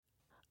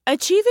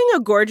Achieving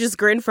a gorgeous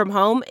grin from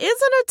home isn't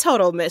a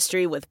total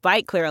mystery with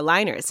Bite Clear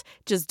aligners.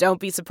 Just don't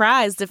be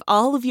surprised if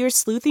all of your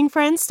sleuthing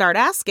friends start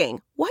asking,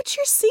 "What's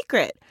your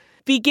secret?"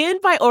 Begin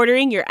by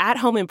ordering your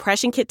at-home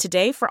impression kit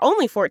today for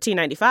only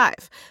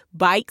 $14.95.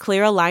 Bite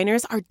Clear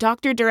aligners are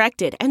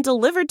doctor-directed and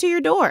delivered to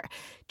your door.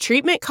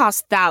 Treatment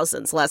costs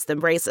thousands less than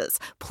braces.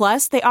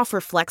 Plus, they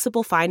offer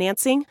flexible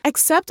financing,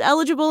 accept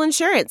eligible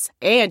insurance,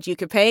 and you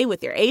can pay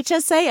with your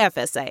HSA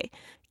FSA.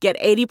 Get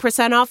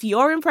 80% off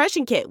your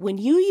impression kit when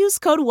you use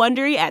code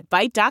WONDERY at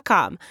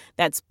Byte.com.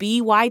 That's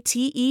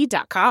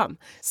BYTE.com.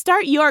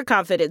 Start your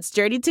confidence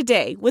journey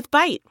today with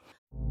Byte.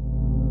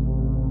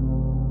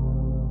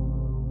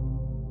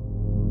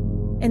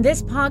 In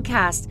this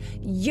podcast,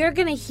 you're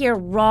going to hear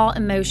raw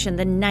emotion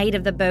the night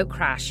of the boat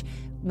crash.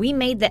 We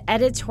made the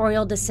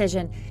editorial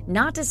decision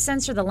not to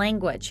censor the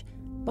language,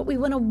 but we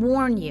want to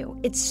warn you,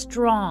 it's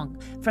strong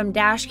from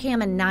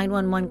dashcam and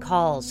 911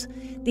 calls.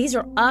 These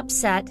are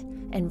upset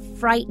and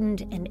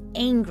frightened and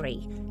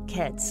angry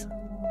kids.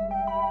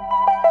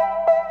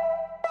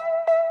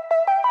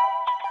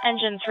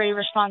 Engine 3,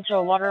 respond to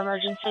a water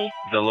emergency.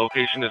 The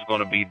location is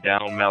going to be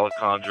down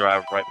Malecon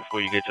Drive right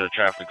before you get to the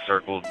traffic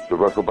circle. The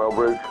Russell Bell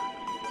Bridge?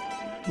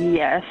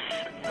 Yes.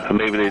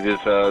 Maybe they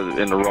just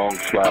in the wrong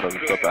slot or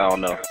something, I don't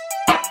know.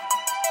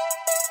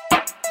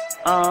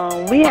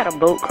 We had a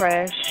boat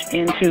crash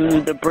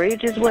into the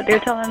bridge is what they're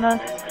telling us.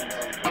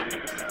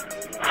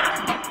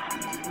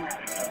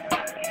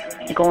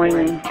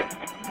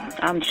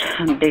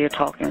 They're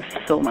talking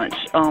so much.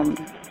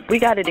 We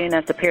got it in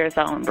as the Paris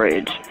Island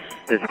Bridge.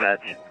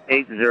 Dispatch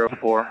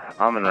 804.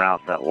 I'm en route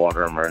to that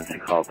water emergency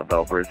call at the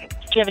Bell Bridge. Do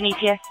you have an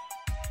ETA?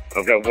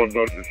 I've got one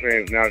boat at the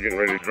Sands now getting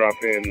ready to drop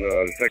in.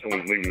 The second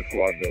one's leaving the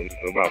squad zone,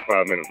 so about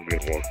 5 minutes will be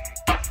at one.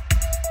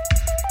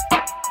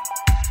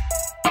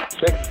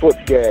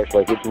 6-foot gash,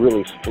 like it's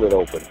really split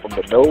open from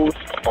the nose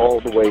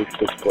all the way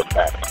 6 foot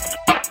back.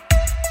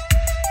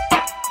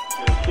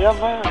 Yeah,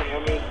 man. I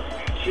mean,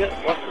 shit.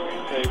 What's going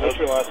on? Hey, what's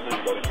your last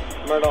name, buddy?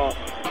 Murdaugh.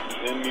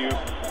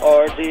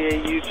 M-U-R-D-A-U-G-H.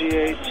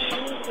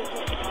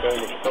 Okay,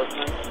 what's your first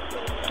name?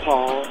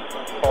 Paul.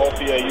 Paul,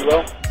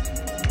 P-A-U-L.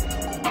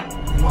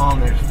 Mom,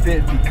 there's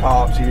 50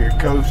 cops here,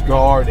 Coast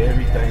Guard,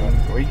 everything.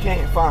 We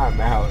can't find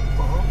Mallard,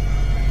 Mom.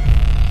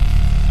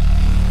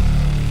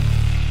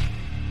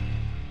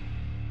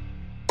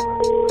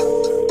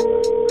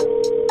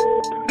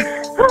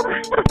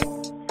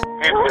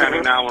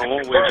 County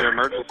 911, where's your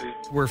emergency?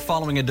 We're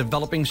following a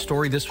developing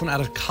story, this one out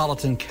of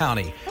Colleton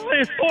County.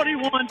 It's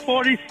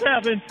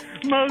 4147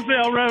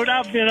 Moselle Road.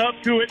 I've been up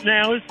to it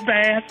now. It's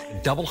bad.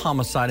 Double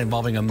homicide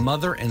involving a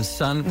mother and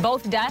son.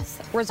 Both deaths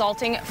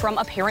resulting from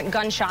apparent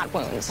gunshot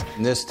wounds.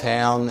 In this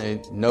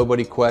town,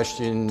 nobody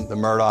questioned the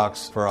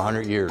Murdaughs for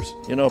 100 years.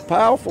 You know,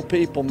 powerful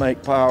people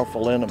make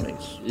powerful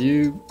enemies.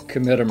 You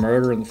commit a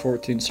murder in the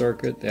 14th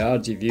Circuit, the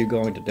odds of you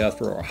going to death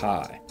row are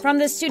high. From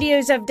the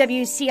studios of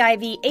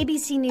WCIV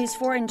ABC News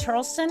 4 in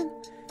Charleston,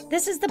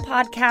 this is the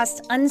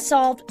podcast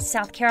Unsolved,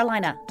 South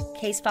Carolina.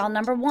 Case file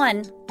number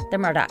 1, the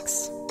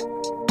Murdaughs.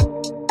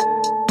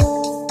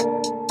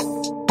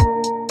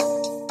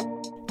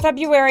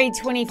 February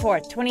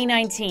 24th,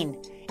 2019.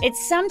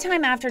 It's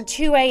sometime after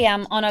 2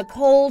 a.m. on a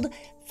cold,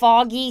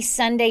 foggy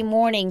Sunday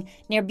morning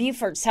near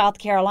Beaufort, South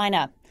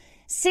Carolina.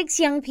 6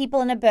 young people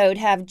in a boat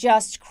have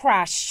just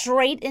crashed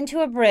straight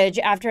into a bridge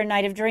after a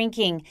night of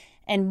drinking,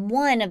 and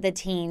one of the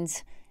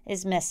teens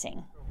is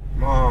missing.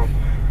 Mom,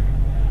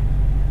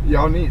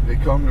 y'all need to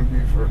come to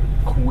Beaufort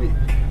quick.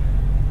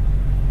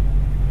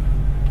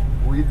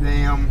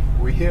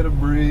 We hit a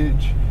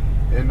bridge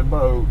in the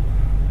boat.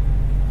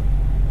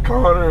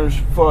 Connor's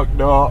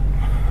fucked up.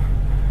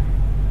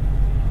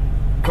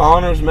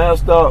 Connor's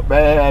messed up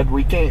bad.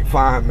 We can't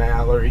find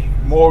Mallory.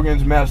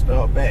 Morgan's messed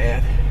up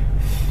bad.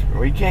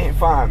 We can't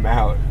find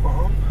Mallory,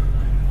 Mom.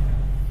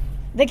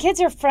 The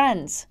kids are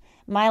friends.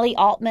 Miley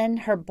Altman,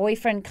 her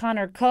boyfriend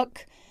Connor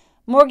Cook,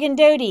 Morgan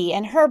Doty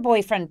and her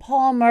boyfriend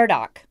Paul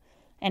Murdaugh,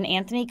 and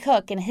Anthony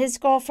Cook and his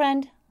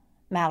girlfriend,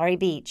 Mallory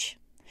Beach.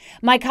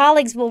 My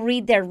colleagues will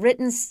read their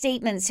written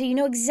statements so you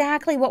know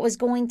exactly what was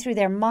going through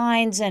their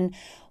minds and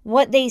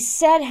what they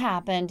said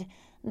happened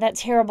that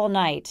terrible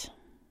night.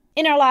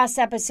 In our last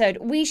episode,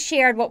 we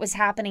shared what was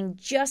happening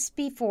just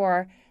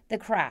before the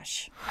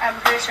crash. I'm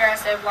pretty sure I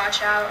said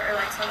watch out or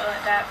like something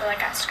like that, but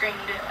like I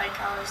screamed it like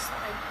I was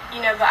like,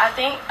 you know, but I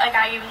think like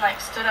I even like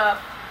stood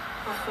up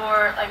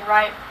before like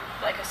right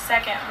like a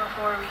second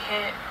before we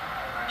hit,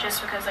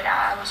 just because like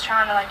I was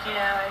trying to like, you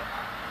know,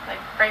 like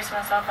brace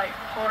myself, like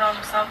hold on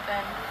to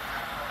something,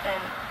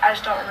 and I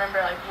just don't remember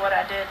like what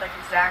I did like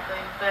exactly,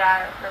 but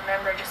I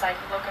remember just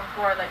like looking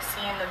forward, like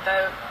seeing the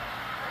boat,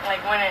 like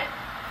when it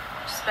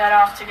sped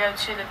off to go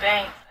to the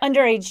bank.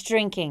 Underage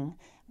drinking,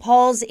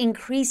 Paul's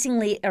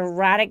increasingly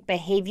erratic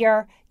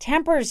behavior,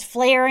 tempers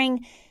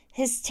flaring,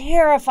 his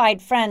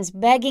terrified friends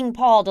begging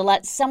Paul to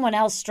let someone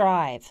else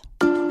drive.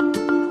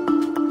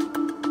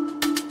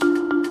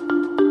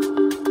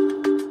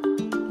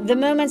 The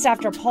moments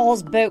after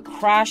Paul's boat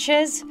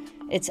crashes,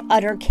 it's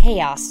utter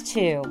chaos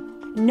too.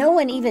 No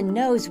one even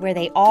knows where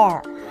they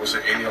are. Was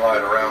there any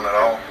light around at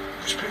all?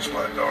 It's pitch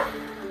black dark.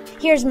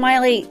 Here's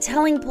Miley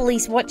telling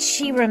police what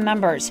she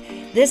remembers.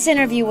 This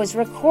interview was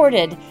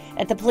recorded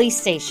at the police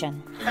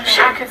station. I mean,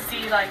 I could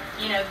see, like,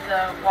 you know,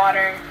 the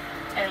water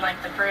and,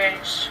 like, the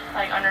bridge,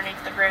 like,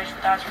 underneath the bridge,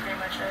 but that's pretty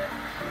much it.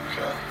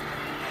 Okay.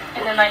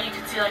 And then, like, you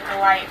could see, like, the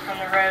light from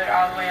the road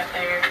all the way up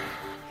there.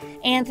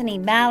 Anthony,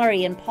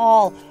 Mallory, and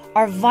Paul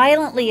are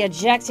violently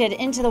ejected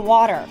into the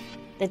water.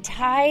 The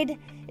tide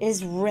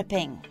is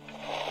ripping.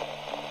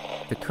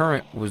 The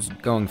current was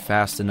going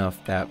fast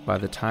enough that by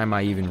the time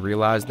I even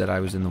realized that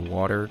I was in the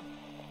water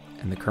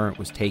and the current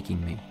was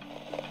taking me.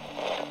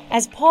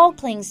 As Paul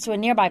clings to a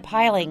nearby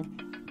piling,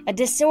 a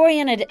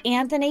disoriented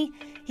Anthony,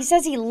 he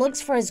says he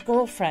looks for his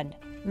girlfriend,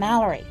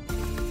 Mallory.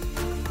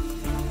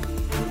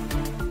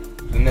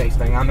 The next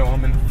thing I know,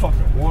 I'm in the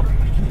fucking water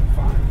and I can't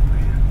find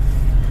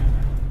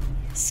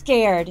her.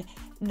 Scared,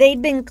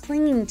 they'd been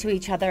clinging to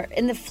each other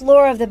in the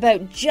floor of the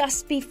boat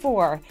just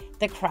before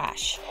the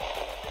crash.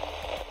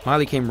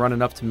 Miley came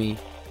running up to me,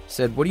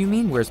 said, "What do you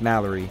mean, where's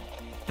Mallory?"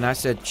 And I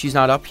said, "She's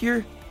not up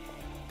here?"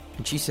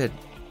 And she said,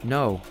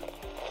 "No."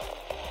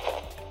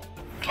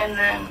 And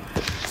then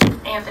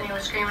Anthony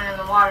was screaming in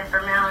the water for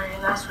Mallory,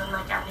 and that's when,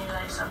 like, I knew,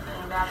 like, something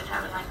about it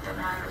happened, like, that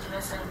Mallory was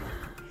missing.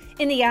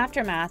 In the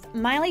aftermath,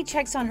 Miley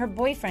checks on her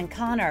boyfriend,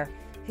 Connor,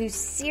 who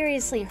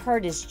seriously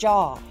hurt his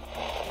jaw.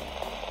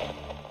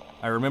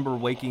 I remember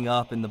waking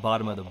up in the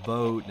bottom of the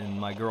boat, and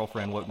my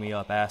girlfriend woke me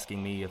up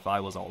asking me if I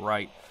was all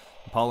right.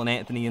 Paul and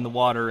Anthony in the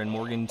water, and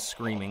Morgan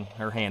screaming.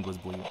 Her hand was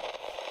bleeding.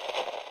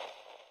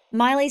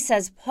 Miley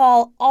says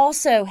Paul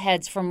also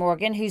heads for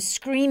Morgan, who's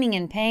screaming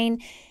in pain.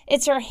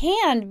 It's her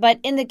hand, but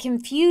in the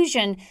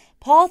confusion,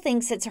 Paul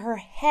thinks it's her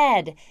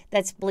head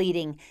that's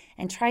bleeding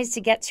and tries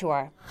to get to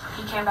her.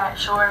 He came back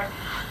shore,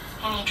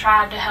 and he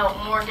tried to help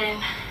Morgan,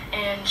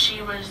 and she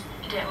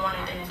didn't want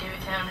anything to do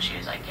with him. She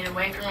was like, "Get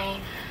away from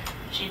me."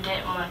 She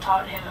didn't want to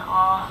talk to him at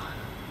all,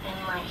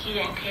 and, like, he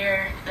didn't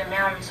care that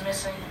Mallory was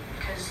missing,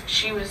 because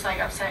she was,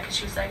 like, upset, because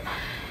she was like,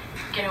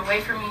 "Get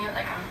away from me,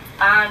 like, I'm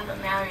fine, but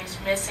Mallory is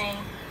missing,"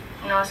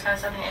 and all this kind of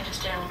stuff, and it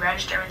just didn't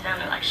register with them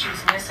that, like, she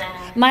was missing.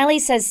 Miley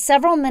says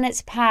several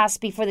minutes pass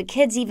before the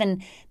kids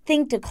even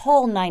think to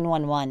call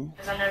 911.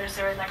 Because I noticed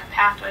there was, like, a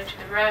pathway to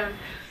the road.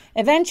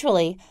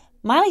 Eventually,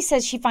 Miley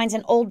says she finds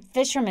an old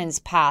fisherman's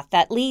path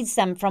that leads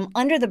them from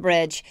under the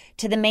bridge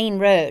to the main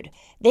road.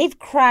 They've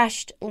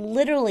crashed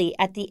literally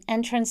at the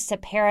entrance to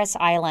Paris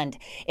Island.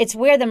 It's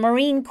where the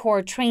Marine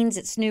Corps trains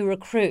its new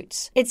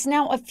recruits. It's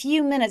now a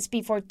few minutes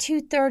before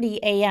 2:30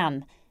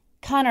 a.m.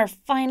 Connor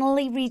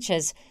finally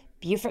reaches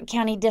Beaufort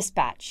County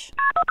Dispatch.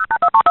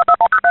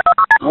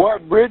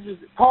 What bridge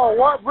is it? Paul,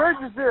 what bridge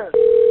is this?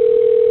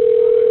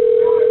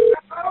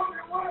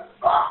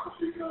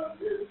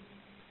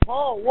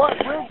 Paul, what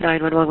bridge?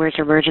 911, where's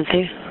your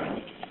emergency?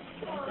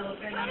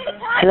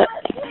 Hello?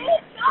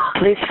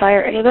 Police,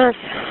 fire, EMS.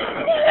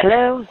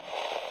 Hello?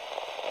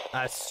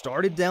 I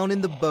started down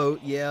in the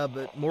boat, yeah,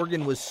 but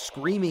Morgan was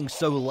screaming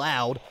so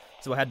loud,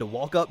 so I had to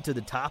walk up to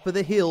the top of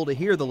the hill to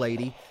hear the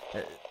lady,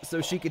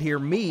 so she could hear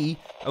me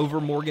over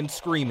Morgan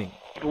screaming.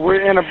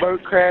 We're in a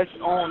boat crash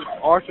on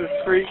Archer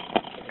Street.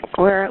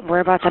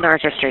 Whereabouts on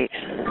Archer Street?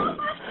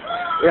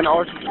 In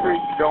Archer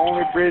Street, the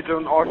only bridge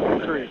on Archer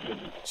Street.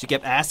 She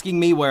kept asking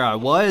me where I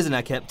was, and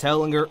I kept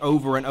telling her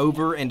over and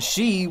over, and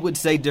she would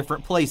say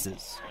different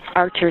places.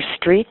 Archer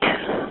Street?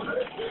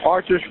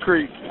 Archer's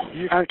Creek.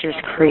 Archer's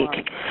Creek.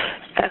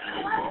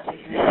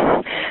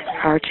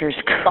 Archer's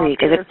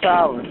Creek. Is it?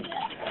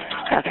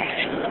 Okay.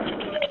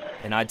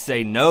 And I'd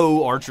say,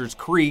 "No, Archer's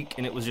Creek,"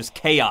 and it was just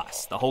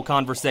chaos, the whole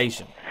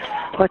conversation.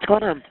 What's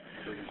going on?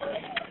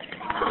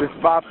 It's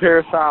by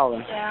Paris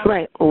Island.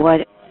 Right.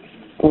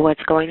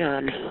 What's going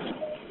on?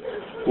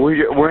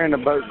 We're in a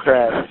boat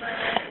crash.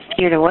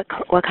 You know what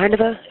kind of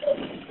a?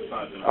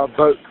 A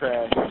boat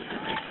crash.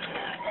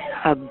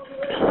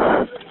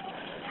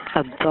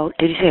 A boat?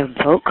 Did you say a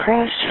boat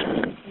crash?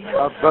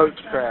 A boat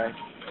crash.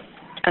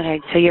 Okay,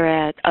 so you're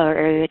at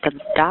the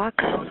dock?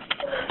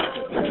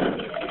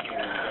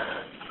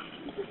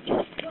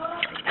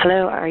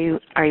 Hello, are you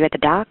at the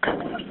dock?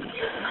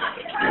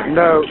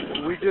 No,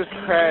 we just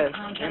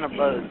crashed in a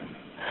boat.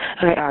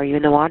 Okay, are you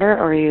in the water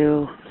or are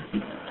you?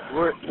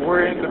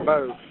 We're in the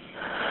boat.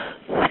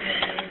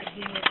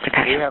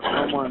 Okay. We have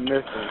someone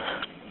missing.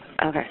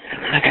 Okay.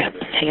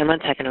 Hang on 1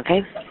 second,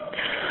 okay?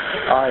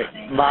 Alright,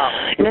 Bob.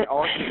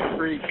 Archer's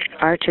Creek.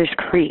 Archer's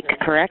Creek,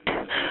 correct?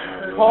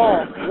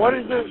 Paul, what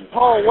is this?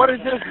 Paul, what is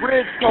this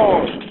bridge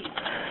called?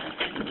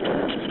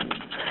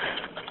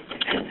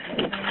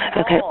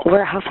 Okay,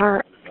 how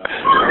far?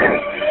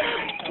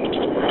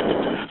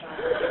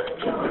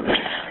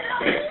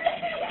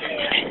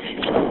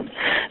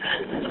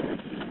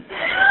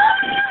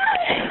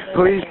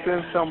 Please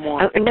send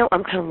someone. No,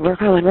 we're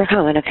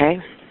calling, okay?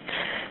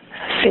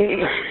 See,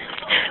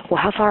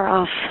 well, how far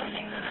off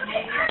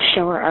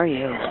shore are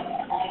you?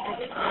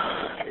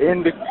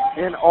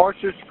 In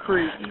Archer's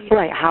Creek.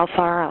 Right, how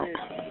far out?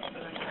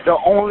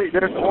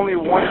 There's only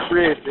one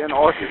bridge in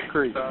Archer's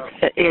Creek.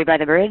 You're by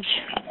the bridge?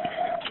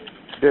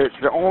 There's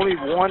only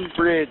one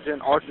bridge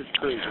in Archer's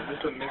Creek. Is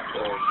this a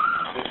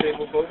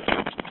disabled boat?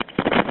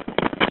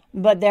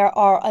 But there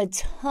are a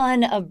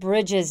ton of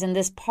bridges in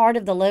this part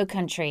of the Low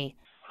Country.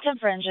 10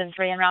 for Engine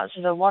 3 en route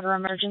to the water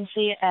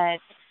emergency at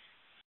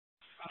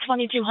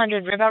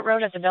 2200 Ribout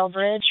Road at the Bell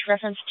Bridge.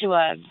 Reference to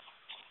a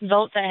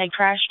boat that had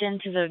crashed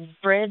into the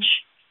bridge.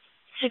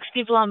 6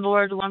 people on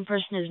board. 1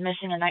 person is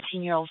missing, a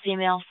 19-year-old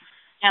female.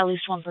 At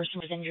least 1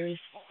 person with injuries.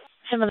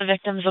 Some of the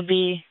victims will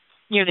be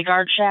near the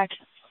guard shack.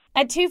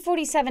 At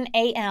 2:47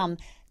 a.m.,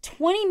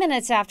 20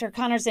 minutes after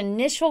Connor's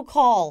initial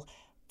call,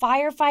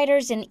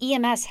 firefighters and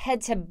EMS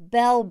head to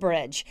Bell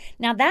Bridge.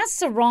 Now, that's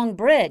the wrong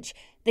bridge.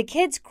 The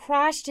kids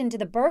crashed into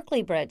the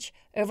Berkeley Bridge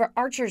over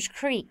Archer's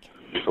Creek.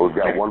 So we've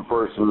got 1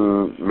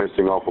 person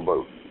missing off a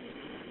boat.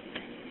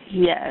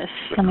 Yes.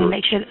 Let me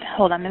make sure.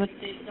 Hold on.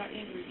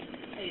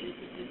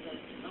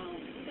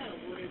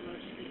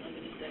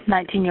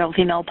 19-year-old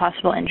female,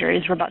 possible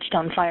injuries. We're about to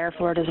stone fire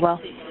for it as well.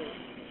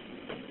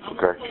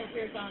 Okay.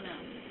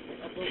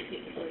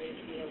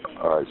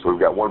 All right, so we've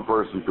got 1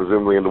 person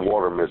presumably in the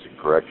water missing,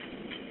 correct?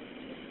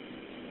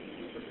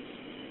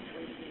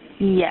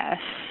 Yes.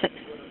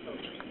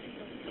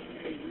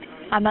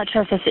 I'm not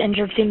sure if this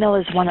injured female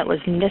is one that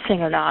was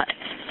missing or not.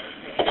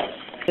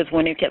 Because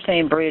when they kept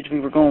saying bridge, we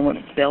were going with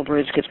Bell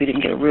Bridge because we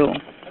didn't get a real...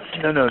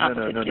 No.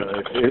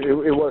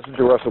 It wasn't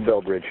the Russell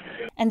Bell Bridge.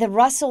 And the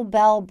Russell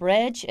Bell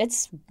Bridge,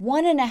 it's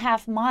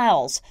 1.5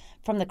 miles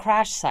from the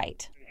crash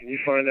site. Can you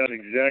find out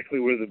exactly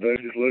where the boat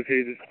is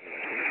located?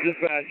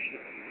 Dispatch,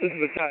 this is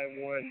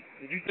Battalion 1.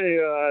 Did you say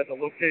the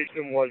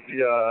location was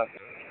the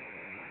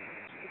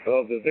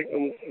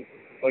victim,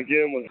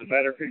 again, was the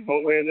Battery Creek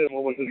boat landing?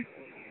 What was it?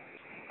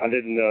 I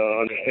didn't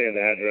understand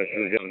the address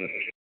you were giving us.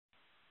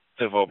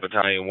 Civil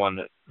Battalion 1,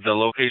 the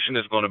location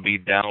is going to be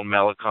down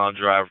Malecon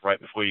Drive right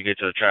before you get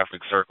to the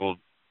traffic circle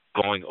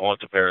going on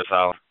to Paris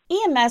Island.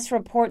 EMS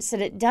reports that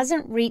it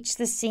doesn't reach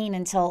the scene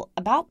until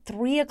about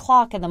 3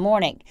 o'clock in the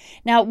morning.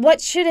 Now, what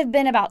should have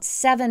been about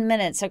 7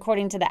 minutes,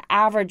 according to the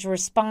average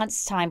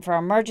response time for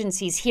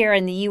emergencies here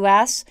in the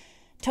U.S.,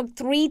 took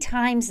 3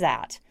 times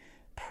that.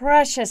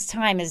 Precious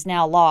time is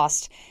now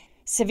lost.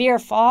 Severe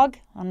fog,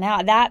 well,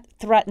 now that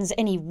threatens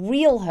any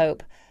real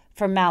hope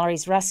for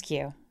Mallory's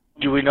rescue.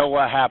 Do we know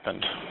what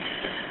happened?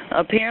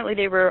 Apparently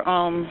they were,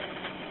 from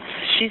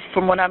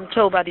what I'm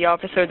told by the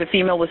officer, the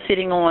female was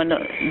sitting on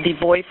the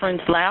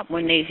boyfriend's lap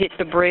when they hit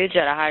the bridge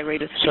at a high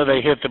rate of speed. So they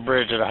hit the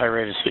bridge at a high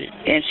rate of speed.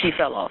 And she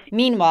fell off.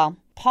 Meanwhile,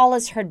 Paul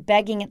is heard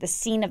begging at the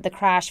scene of the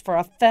crash for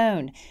a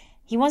phone.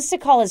 He wants to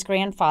call his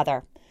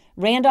grandfather,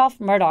 Randolph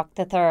Murdaugh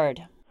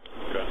III.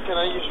 Can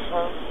I use your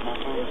phone?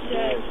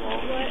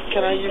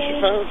 Can I use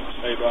your phone?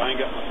 Hey, bro, I ain't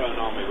got my phone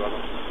on me, brother.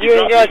 You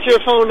ain't got your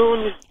phone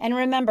on you? And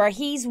remember,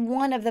 he's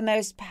one of the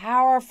most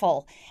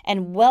powerful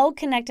and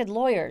well-connected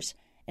lawyers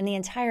in the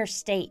entire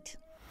state.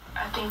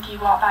 I think he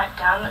walked back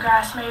down the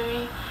grass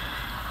maybe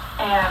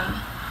and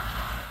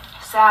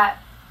sat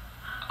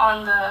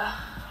on the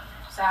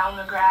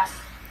grass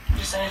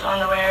just in his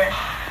underwear,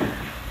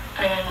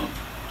 and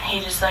he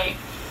just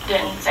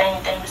didn't say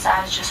anything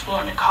besides just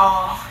wanting to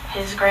call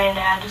his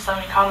granddad, just let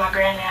me call my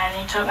granddad,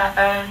 and he took my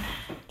phone.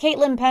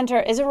 Caitlin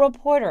Penter is a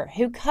reporter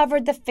who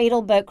covered the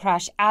fatal boat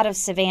crash out of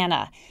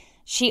Savannah.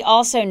 She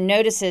also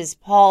notices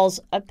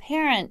Paul's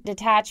apparent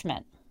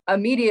detachment.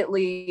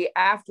 Immediately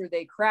after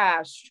they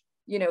crashed,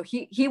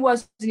 he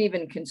wasn't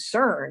even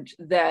concerned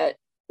that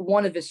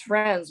one of his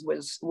friends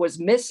was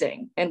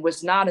missing and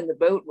was not in the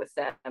boat with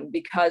them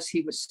because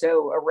he was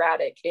so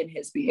erratic in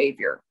his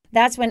behavior.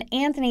 That's when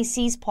Anthony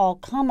sees Paul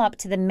come up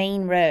to the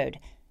main road.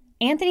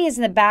 Anthony is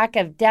in the back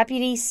of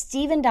Deputy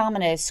Stephen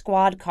Domino's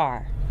squad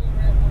car.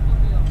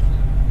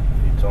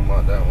 You talking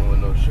about that one with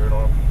no shirt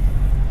on?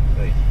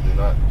 Hey, do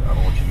not, I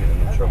don't want you getting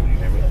in no trouble, you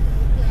hear me?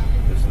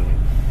 Listen to me.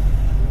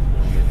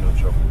 Don't get in no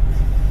trouble.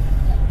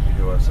 You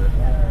hear what I said?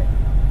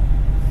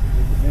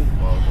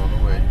 Mom's on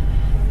the way. I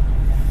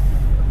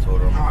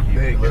told her I'm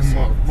gonna keep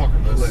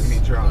Motherfucker, let me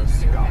drive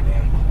this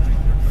goddamn boat.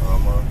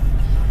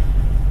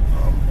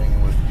 I'm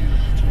hanging with you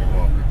till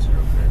mom gets here,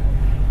 okay?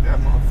 That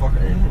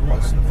motherfucker ain't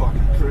rusting the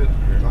fucking crib.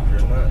 You're not in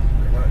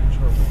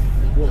trouble.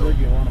 What rig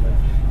you on with?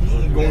 He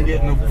ain't gonna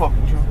get no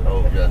fucking trouble.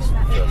 Oh, yes.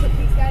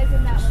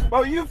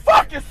 Bro, you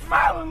fucking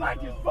smiling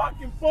like it's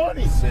fucking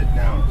funny. Sit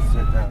down.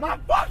 My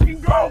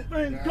fucking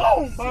girlfriend's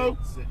gone, bro.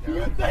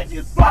 You think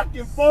it's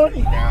fucking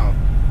funny?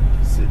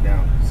 Sit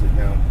down.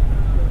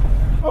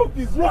 Hope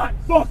you rot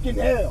fucking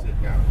hell.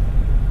 Sit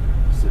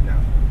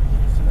down.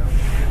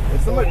 Hey,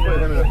 somebody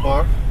put him in the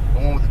car. The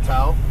one with the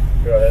towel.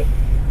 Go ahead.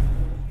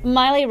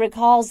 Miley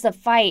recalls the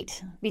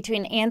fight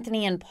between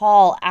Anthony and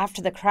Paul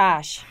after the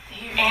crash.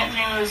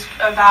 Anthony was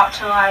about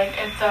to,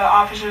 if the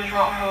officers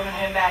weren't holding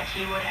him back,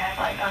 he would have,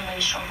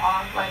 unleashed on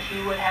Paul.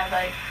 He would have,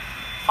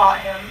 fought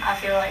him, I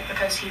feel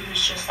because he was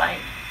just,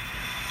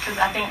 because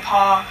I think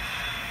Paul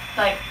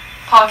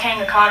came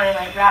to Connor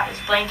and, wrapped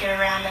his blanket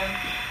around him,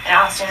 and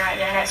I was standing right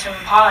there next to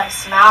him, and Paul,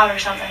 smiled or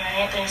something,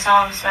 and Anthony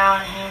saw him smile,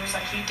 and he was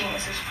you think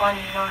this is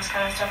funny, this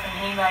kind of stuff, and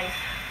he, was,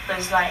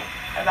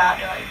 about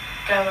to,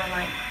 go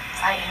and,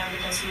 fight him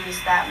because he was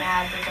that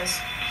mad because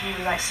he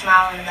was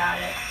smiling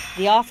about it.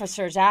 The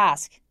officers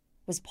ask,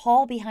 was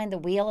Paul behind the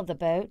wheel of the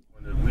boat?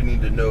 When we we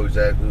need to know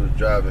exactly who's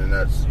driving, and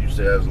that's, you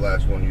say that's the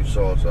last one you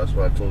saw, so that's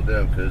what I told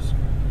them, because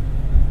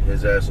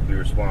his ass will be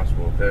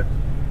responsible, okay?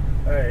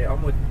 Hey,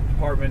 I'm with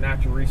Department of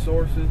Natural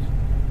Resources.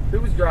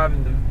 Who was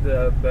driving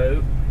the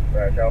boat?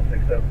 Crash out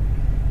 6-7.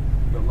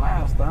 The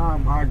last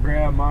time I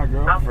grabbed my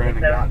girlfriend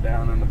and got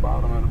down in the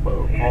bottom of the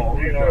boat, Paul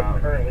was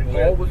driving.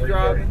 Paul was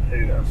driving?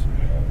 Yes.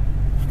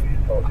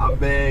 I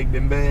begged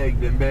and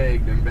begged and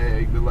begged and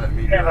begged to let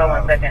me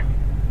drive. 1 second.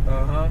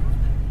 Uh-huh.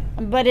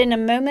 But in a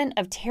moment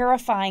of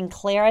terrifying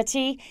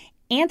clarity,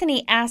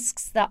 Anthony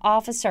asks the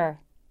officer,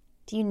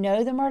 "Do you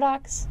know the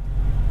Murdaughs?"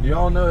 Do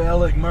y'all know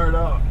Alec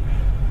Murdaugh? Oh,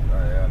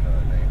 yeah, I know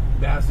that name.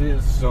 That's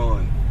his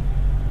son.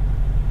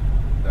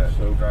 That's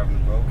so driving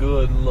the boat?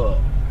 Good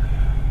luck.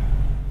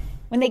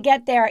 When they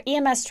get there,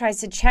 EMS tries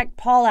to check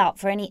Paul out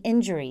for any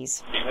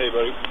injuries. Hey,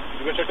 buddy.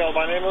 You gonna check out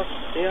my name,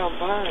 Yeah, I'm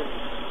fine.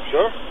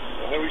 Sure?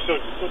 Hey, we still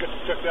get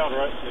checked out,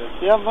 right?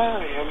 Yeah, I'm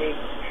fine. I mean,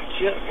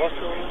 shit, what's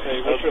going on?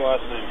 Hey, what's your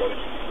last name, buddy?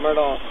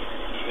 Murdaugh.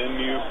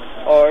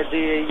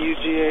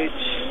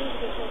 M-U-R-D-A-U-G-H.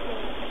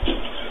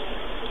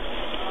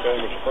 Okay,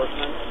 what's your first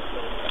name?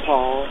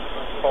 Paul.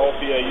 Paul,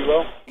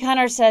 P-A-U-L?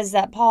 Connor says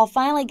that Paul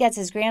finally gets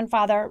his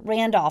grandfather,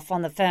 Randolph,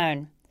 on the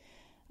phone.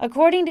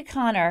 According to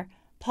Connor,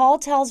 Paul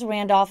tells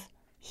Randolph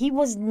he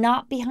was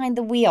not behind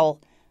the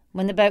wheel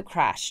when the boat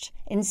crashed.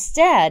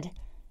 Instead,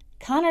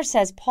 Connor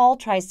says Paul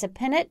tries to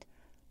pin it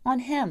on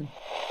him.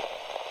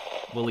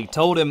 Well, he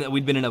told him that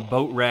we'd been in a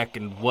boat wreck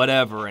and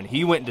whatever, and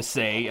he went to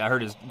say, I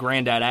heard his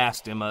granddad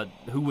asked him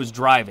who was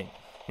driving,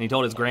 and he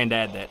told his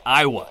granddad that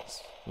I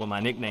was, with my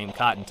nickname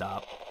Cotton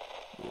Top.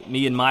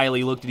 Me and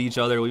Miley looked at each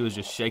other, we was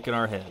just shaking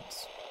our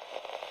heads.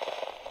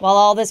 While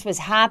all this was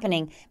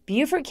happening,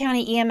 Beaufort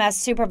County EMS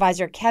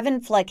Supervisor Kevin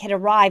Flick had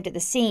arrived at the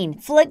scene.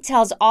 Flick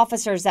tells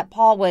officers that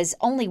Paul was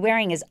only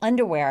wearing his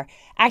underwear,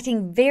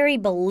 acting very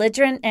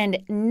belligerent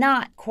and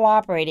not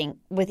cooperating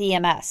with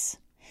EMS.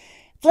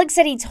 Flick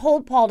said he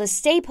told Paul to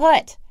stay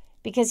put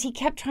because he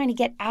kept trying to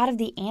get out of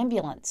the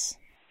ambulance.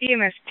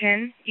 EMS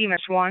 10,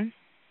 EMS 1.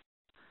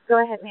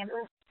 Go ahead,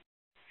 ambulance.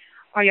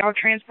 Are y'all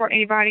transporting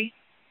anybody?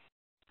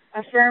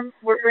 Affirm,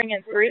 we're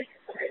bringing 3.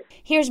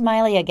 Here's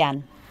Miley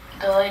again.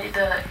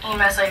 The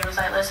EMS lady was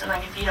like, listen,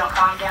 like, if you don't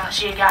calm down,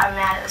 she had gotten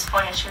mad at this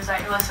point, and she was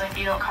like, listen, if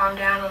you don't calm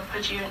down, we'll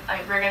put you,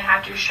 we're going to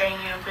have to restrain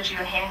you and put you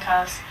in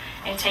handcuffs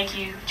and take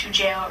you to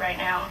jail right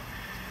now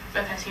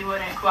because he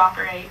wouldn't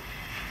cooperate.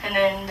 And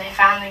then they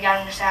finally got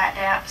him to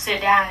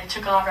sit down, and they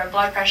took all of our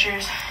blood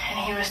pressures, and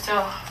he was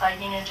still,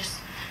 just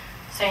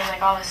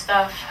saying, all this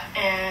stuff,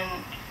 and...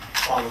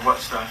 All of what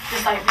stuff?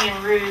 Just, being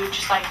rude,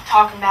 just,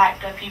 talking back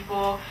to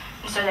people,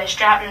 and so they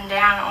strapped him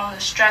down on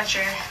the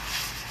stretcher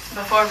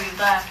before we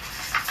left.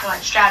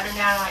 And, strapped him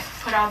down and,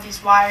 put all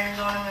these wires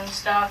on him and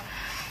stuff.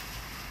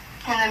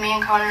 And then me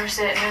and Connor were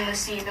sitting in the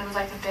seat that was,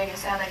 the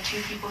biggest. It had,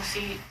 2 people's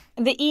seat.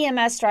 The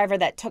EMS driver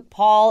that took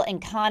Paul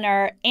and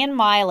Connor and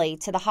Miley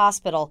to the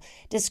hospital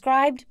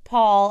described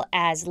Paul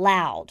as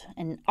loud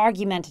and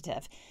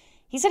argumentative.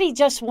 He said he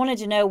just wanted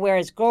to know where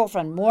his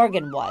girlfriend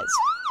Morgan was.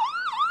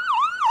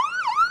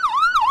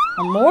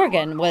 Well,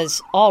 Morgan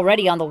was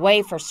already on the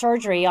way for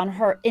surgery on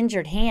her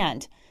injured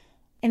hand.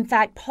 In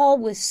fact, Paul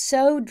was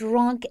so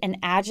drunk and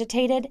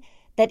agitated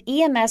that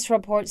EMS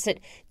reports that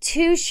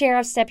 2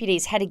 sheriff's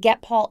deputies had to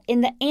get Paul in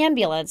the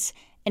ambulance,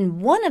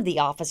 and one of the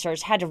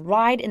officers had to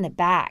ride in the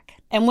back.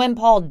 And when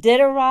Paul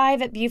did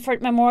arrive at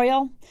Beaufort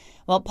Memorial,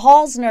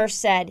 Paul's nurse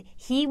said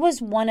he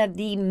was one of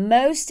the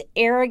most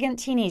arrogant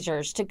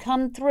teenagers to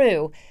come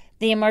through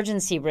the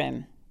emergency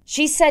room.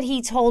 She said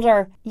he told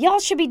her, "Y'all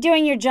should be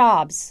doing your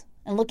jobs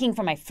and looking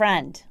for my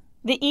friend."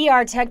 The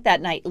ER tech that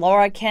night,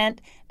 Laura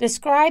Kent,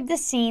 described the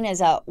scene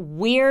as a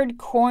weird,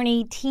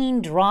 corny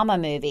teen drama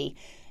movie.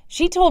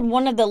 She told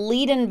one of the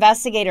lead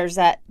investigators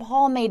that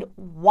Paul made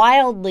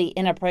wildly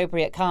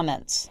inappropriate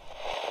comments.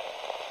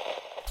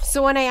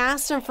 So when I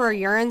asked him for a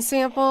urine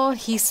sample,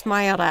 he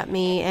smiled at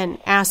me and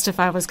asked if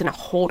I was going to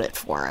hold it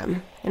for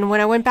him. And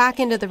when I went back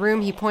into the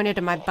room, he pointed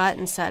to my butt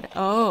and said,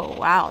 "Oh,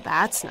 wow,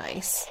 that's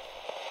nice."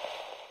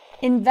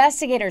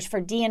 Investigators for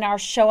DNR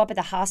show up at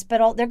the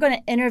hospital. They're going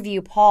to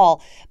interview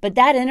Paul, but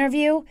that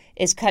interview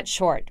is cut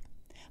short.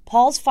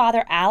 Paul's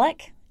father,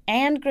 Alec,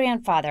 and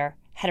grandfather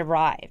had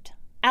arrived.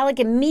 Alec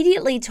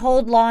immediately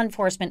told law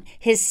enforcement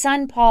his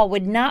son Paul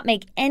would not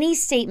make any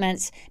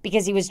statements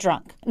because he was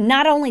drunk.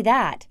 Not only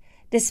that,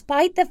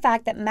 despite the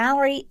fact that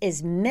Mallory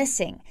is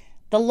missing,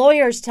 the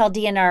lawyers tell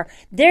DNR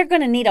they're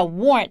going to need a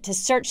warrant to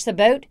search the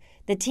boat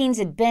the teens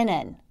had been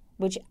in,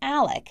 which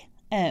Alec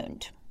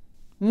owned.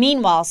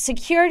 Meanwhile,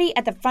 security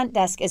at the front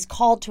desk is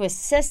called to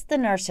assist the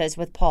nurses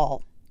with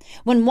Paul.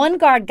 When one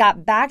guard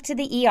got back to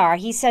the ER,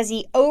 he says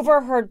he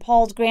overheard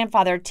Paul's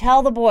grandfather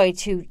tell the boy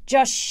to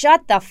just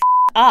shut the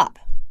up.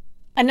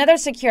 Another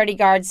security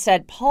guard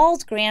said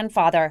Paul's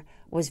grandfather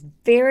was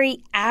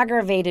very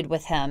aggravated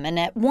with him and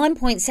at one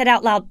point said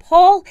out loud,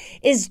 "Paul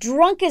is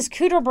drunk as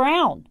Cooter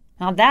Brown."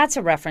 Now that's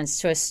a reference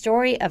to a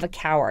story of a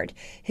coward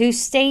who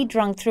stayed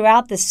drunk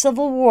throughout the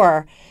Civil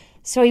War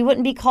so he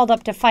wouldn't be called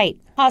up to fight.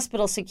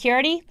 Hospital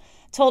security,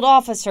 told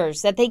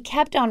officers that they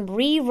kept on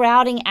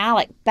rerouting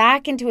Alec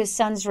back into his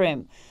son's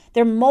room.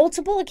 There are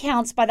multiple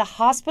accounts by the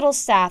hospital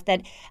staff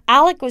that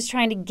Alec was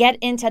trying to get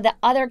into the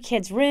other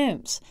kids'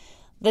 rooms.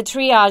 The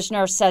triage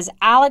nurse says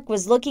Alec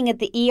was looking at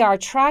the ER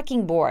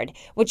tracking board,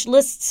 which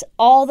lists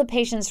all the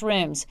patients'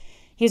 rooms.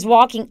 He was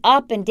walking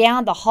up and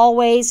down the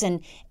hallways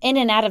and in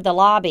and out of the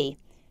lobby.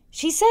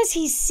 She says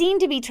he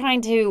seemed to be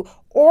trying to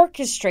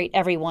orchestrate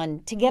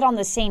everyone to get on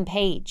the same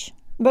page.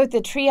 Both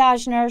the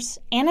triage nurse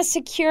and a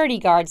security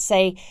guard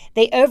say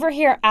they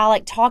overhear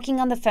Alec talking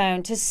on the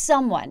phone to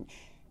someone.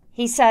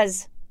 He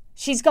says,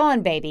 "She's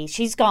gone, baby.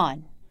 She's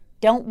gone.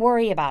 Don't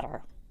worry about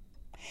her."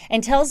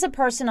 And tells the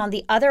person on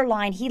the other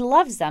line he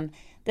loves them.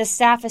 The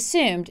staff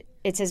assumed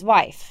it's his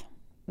wife.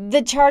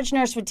 The charge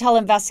nurse would tell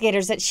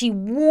investigators that she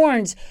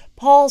warns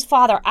Paul's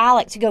father,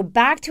 Alec, to go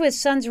back to his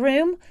son's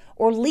room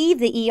or leave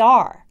the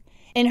ER.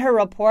 In her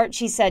report,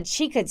 she said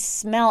she could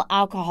smell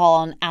alcohol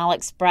on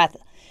Alec's breath.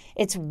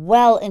 It's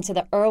well into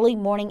the early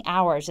morning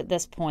hours at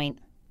this point.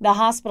 The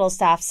hospital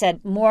staff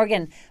said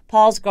Morgan,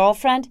 Paul's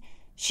girlfriend,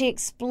 she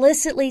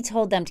explicitly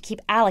told them to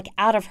keep Alec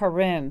out of her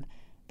room.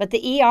 But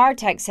the ER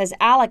tech says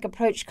Alec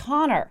approached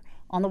Connor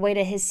on the way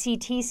to his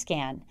CT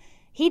scan.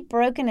 He'd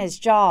broken his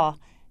jaw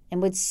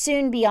and would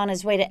soon be on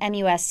his way to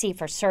MUSC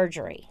for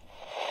surgery.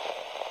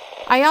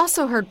 I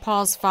also heard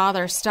Paul's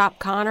father stop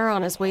Connor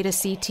on his way to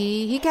CT.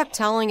 He kept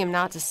telling him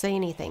not to say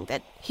anything,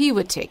 that he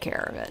would take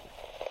care of it.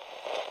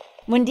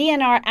 When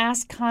DNR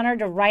asked Connor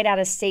to write out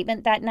a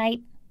statement that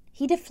night,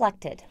 he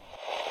deflected.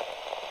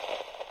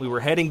 We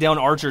were heading down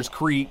Archer's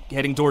Creek,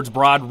 heading towards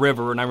Broad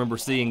River, and I remember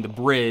seeing the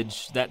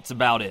bridge. That's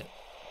about it.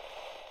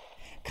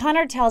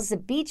 Connor tells the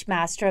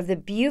beachmaster of the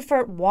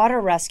Beaufort Water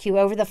Rescue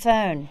over the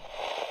phone.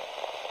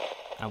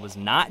 I was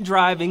not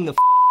driving the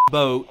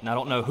boat, and I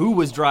don't know who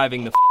was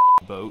driving the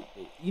boat.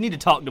 You need to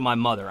talk to my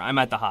mother. I'm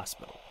at the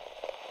hospital.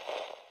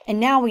 And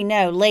now we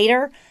know.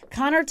 Later,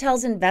 Connor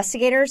tells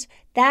investigators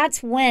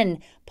that's when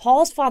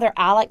Paul's father,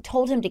 Alec,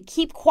 told him to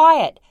keep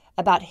quiet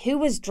about who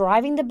was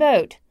driving the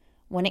boat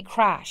when it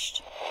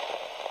crashed.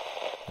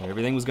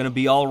 Everything was going to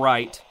be all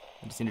right.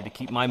 I just needed to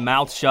keep my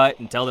mouth shut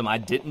and tell them I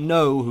didn't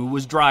know who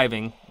was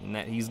driving and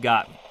that he's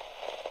got me.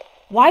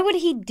 Why would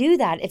he do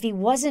that if he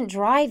wasn't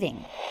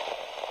driving?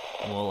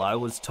 Well, I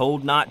was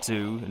told not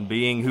to, and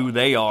being who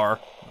they are,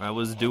 I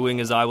was doing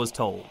as I was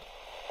told.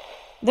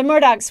 The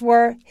Murdaughs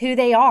were who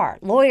they are,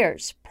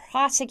 lawyers,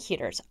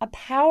 prosecutors, a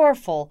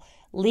powerful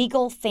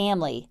legal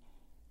family.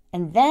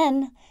 And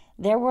then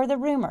there were the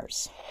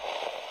rumors.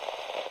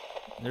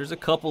 There's a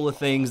couple of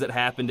things that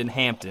happened in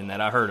Hampton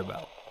that I heard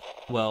about.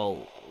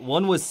 Well,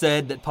 one was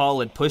said that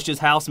Paul had pushed his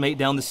housemate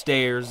down the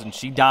stairs and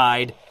she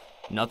died.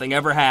 Nothing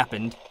ever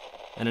happened.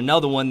 And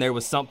another one, there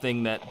was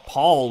something that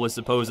Paul was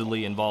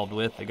supposedly involved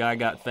with. The guy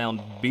got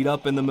found beat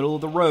up in the middle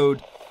of the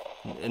road,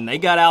 and they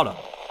got out of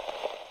it.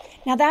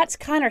 Now that's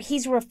Connor.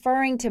 He's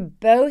referring to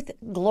both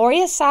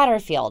Gloria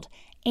Satterfield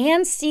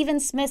and Stephen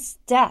Smith's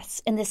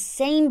deaths in the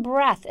same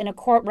breath in a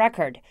court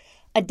record.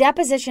 A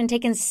deposition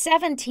taken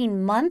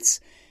 17 months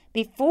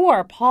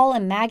before Paul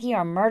and Maggie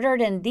are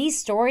murdered, and these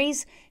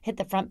stories hit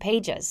the front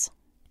pages.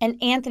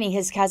 And Anthony,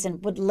 his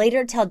cousin, would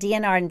later tell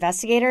DNR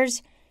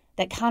investigators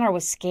that Connor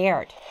was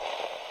scared.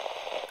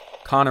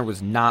 Connor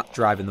was not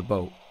driving the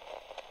boat.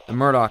 The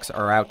Murdaughs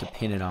are out to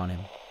pin it on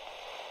him.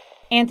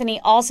 Anthony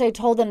also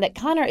told them that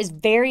Connor is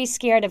very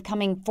scared of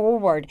coming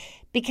forward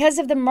because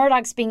of the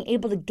Murdaughs being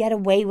able to get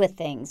away with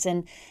things,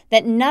 and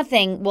that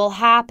nothing will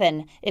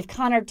happen if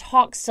Connor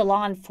talks to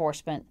law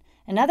enforcement.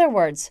 In other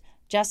words,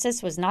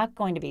 justice was not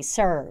going to be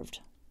served.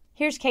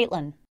 Here's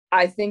Caitlin.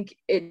 I think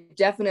it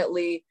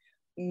definitely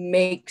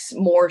makes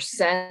more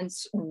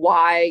sense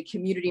why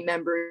community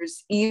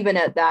members, even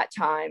at that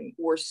time,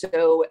 were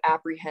so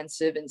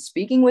apprehensive in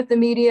speaking with the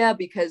media,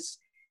 because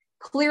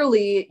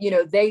clearly,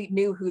 they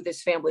knew who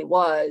this family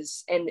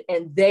was, and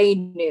they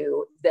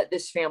knew that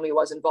this family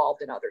was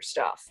involved in other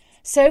stuff.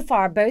 So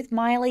far, both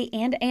Miley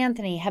and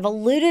Anthony have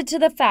alluded to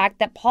the fact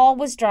that Paul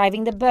was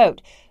driving the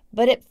boat.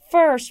 But at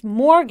first,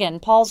 Morgan,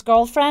 Paul's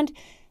girlfriend,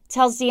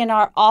 tells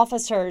DNR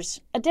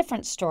officers a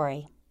different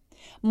story.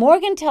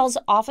 Morgan tells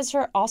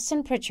Officer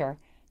Austin Pritchard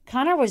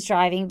Connor was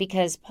driving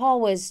because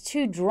Paul was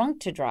too drunk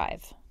to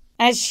drive.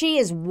 As she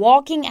is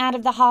walking out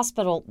of the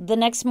hospital the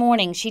next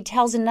morning, she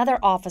tells another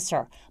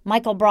officer,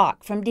 Michael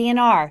Brock from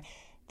DNR,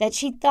 that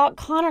she thought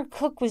Connor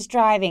Cook was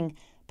driving,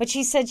 but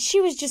she said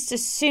she was just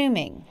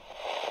assuming.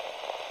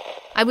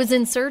 I was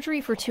in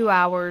surgery for 2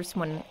 hours.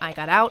 When I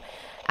got out,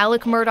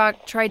 Alec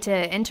Murdaugh tried to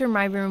enter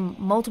my room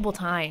multiple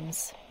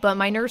times, but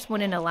my nurse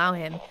wouldn't allow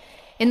him.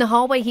 In the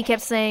hallway, he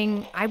kept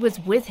saying I was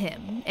with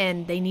him,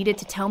 and they needed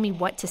to tell me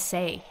what to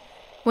say.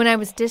 When I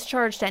was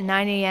discharged at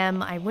 9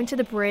 a.m., I went to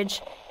the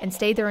bridge and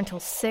stayed there until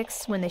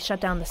 6 when they shut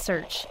down the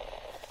search.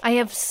 I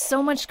have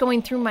so much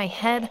going through my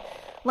head.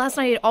 Last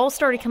night, it all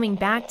started coming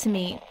back to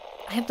me.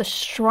 I have the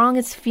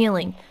strongest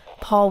feeling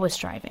Paul was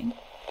driving.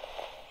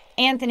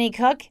 Anthony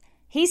Cook,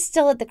 he's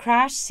still at the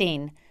crash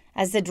scene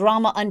as the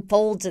drama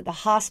unfolds at the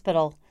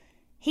hospital.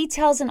 He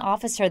tells an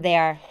officer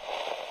there,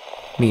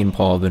 Me and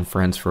Paul have been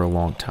friends for a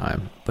long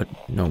time, but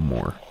no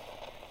more.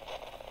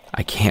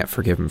 I can't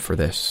forgive him for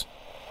this.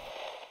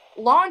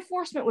 Law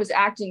enforcement was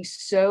acting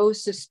so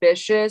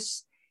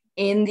suspicious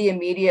in the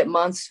immediate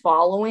months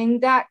following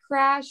that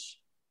crash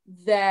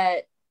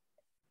that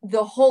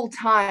the whole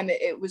time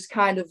it was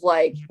kind of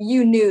like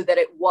you knew that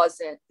it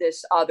wasn't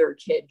this other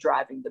kid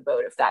driving the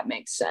boat, if that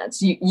makes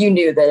sense. You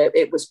knew that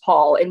it was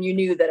Paul, and you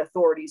knew that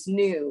authorities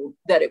knew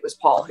that it was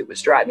Paul who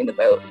was driving the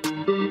boat.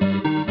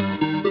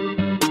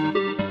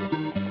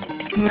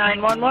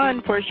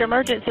 911, where's your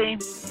emergency?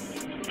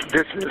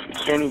 This is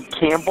Kenny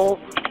Campbell.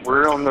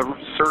 We're on the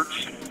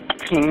search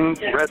team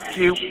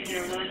rescue.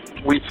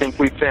 We think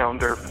we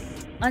found her.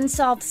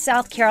 Unsolved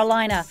South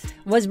Carolina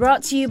was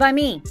brought to you by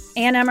me,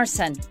 Ann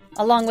Emerson,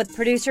 along with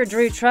producer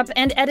Drew Trupp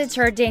and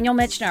editor Daniel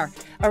Michener.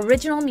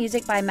 Original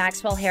music by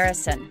Maxwell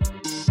Harrison.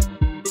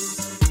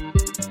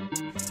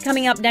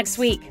 Coming up next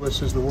week.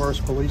 This is the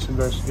worst police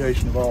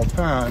investigation of all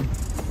time,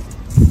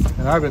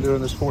 and I've been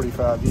doing this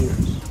 45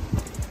 years.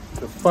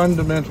 The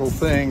fundamental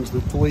things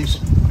that police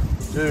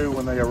do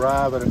when they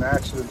arrive at an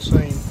accident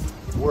scene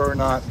were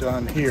not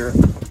done here.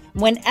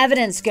 When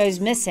evidence goes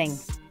missing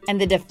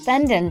and the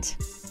defendant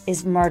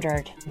is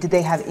murdered. Did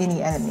they have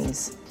any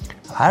enemies?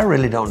 I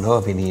really don't know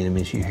of any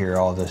enemies. You hear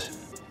all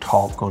this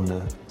talk on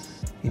the,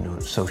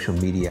 social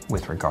media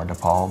with regard to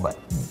Paul, but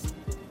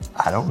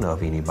I don't know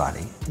of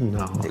anybody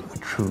that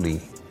would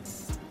truly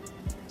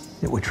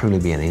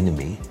be an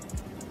enemy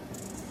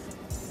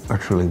or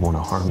truly want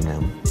to harm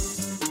them.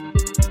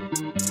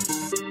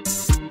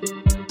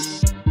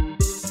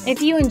 If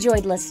you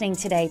enjoyed listening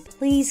today,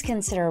 please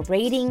consider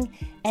rating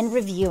and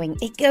reviewing.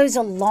 It goes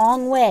a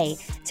long way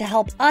to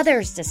help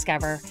others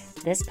discover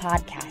this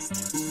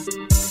podcast.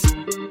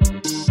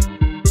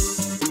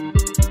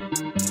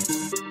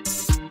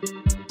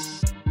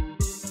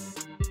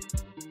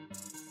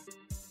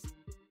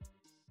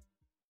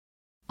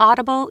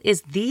 Audible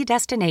is the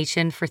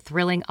destination for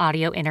thrilling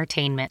audio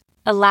entertainment.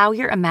 Allow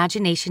your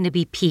imagination to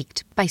be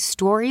piqued by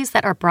stories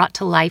that are brought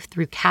to life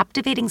through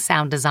captivating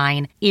sound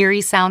design, eerie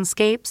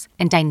soundscapes,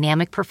 and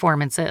dynamic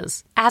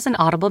performances. As an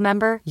Audible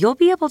member, you'll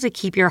be able to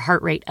keep your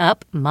heart rate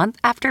up month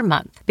after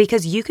month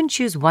because you can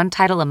choose one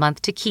title a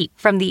month to keep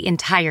from the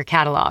entire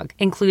catalog,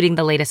 including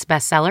the latest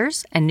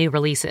bestsellers and new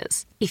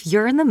releases. If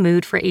you're in the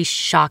mood for a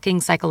shocking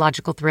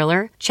psychological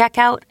thriller, check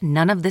out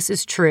None of This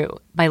Is True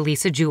by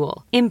Lisa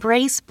Jewell.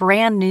 Embrace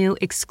brand new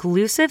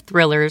exclusive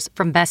thrillers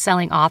from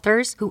best-selling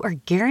authors who are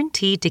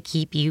guaranteed to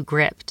keep you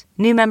gripped.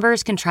 New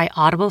members can try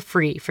Audible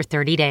free for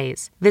 30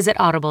 days. Visit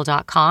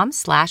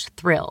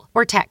audible.com/thrill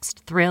or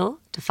text thrill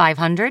to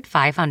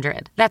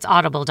 500-500. That's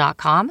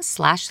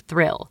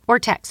audible.com/thrill or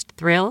text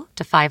thrill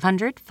to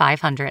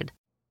 500-500.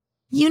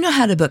 You know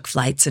how to book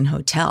flights and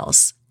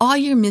hotels. All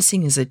you're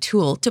missing is a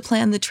tool to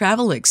plan the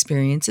travel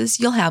experiences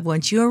you'll have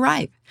once you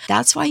arrive.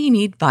 That's why you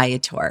need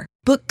Viator.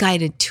 Book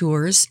guided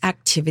tours,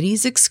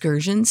 activities,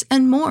 excursions,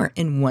 and more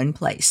in one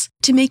place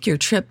to make your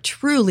trip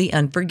truly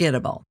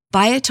unforgettable.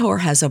 Viator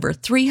has over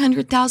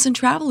 300,000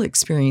 travel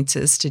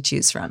experiences to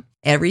choose from.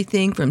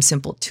 Everything from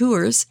simple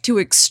tours to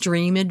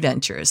extreme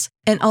adventures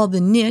and all the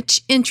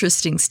niche,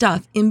 interesting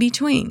stuff in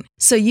between.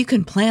 So you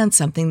can plan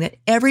something that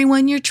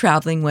everyone you're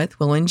traveling with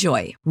will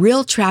enjoy.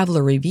 Real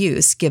traveler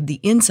reviews give the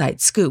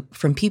inside scoop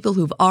from people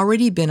who've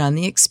already been on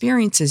the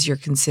experiences you're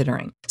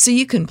considering. So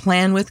you can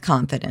plan with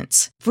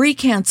confidence. Free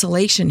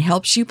cancellation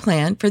helps you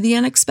plan for the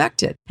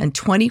unexpected. And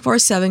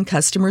 24/7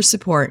 customer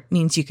support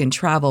means you can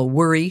travel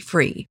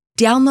worry-free.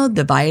 Download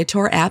the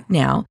Viator app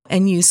now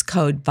and use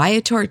code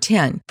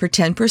Viator10 for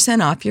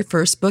 10% off your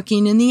first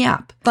booking in the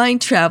app. Find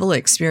travel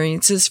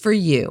experiences for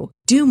you.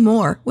 Do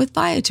more with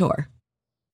Viator.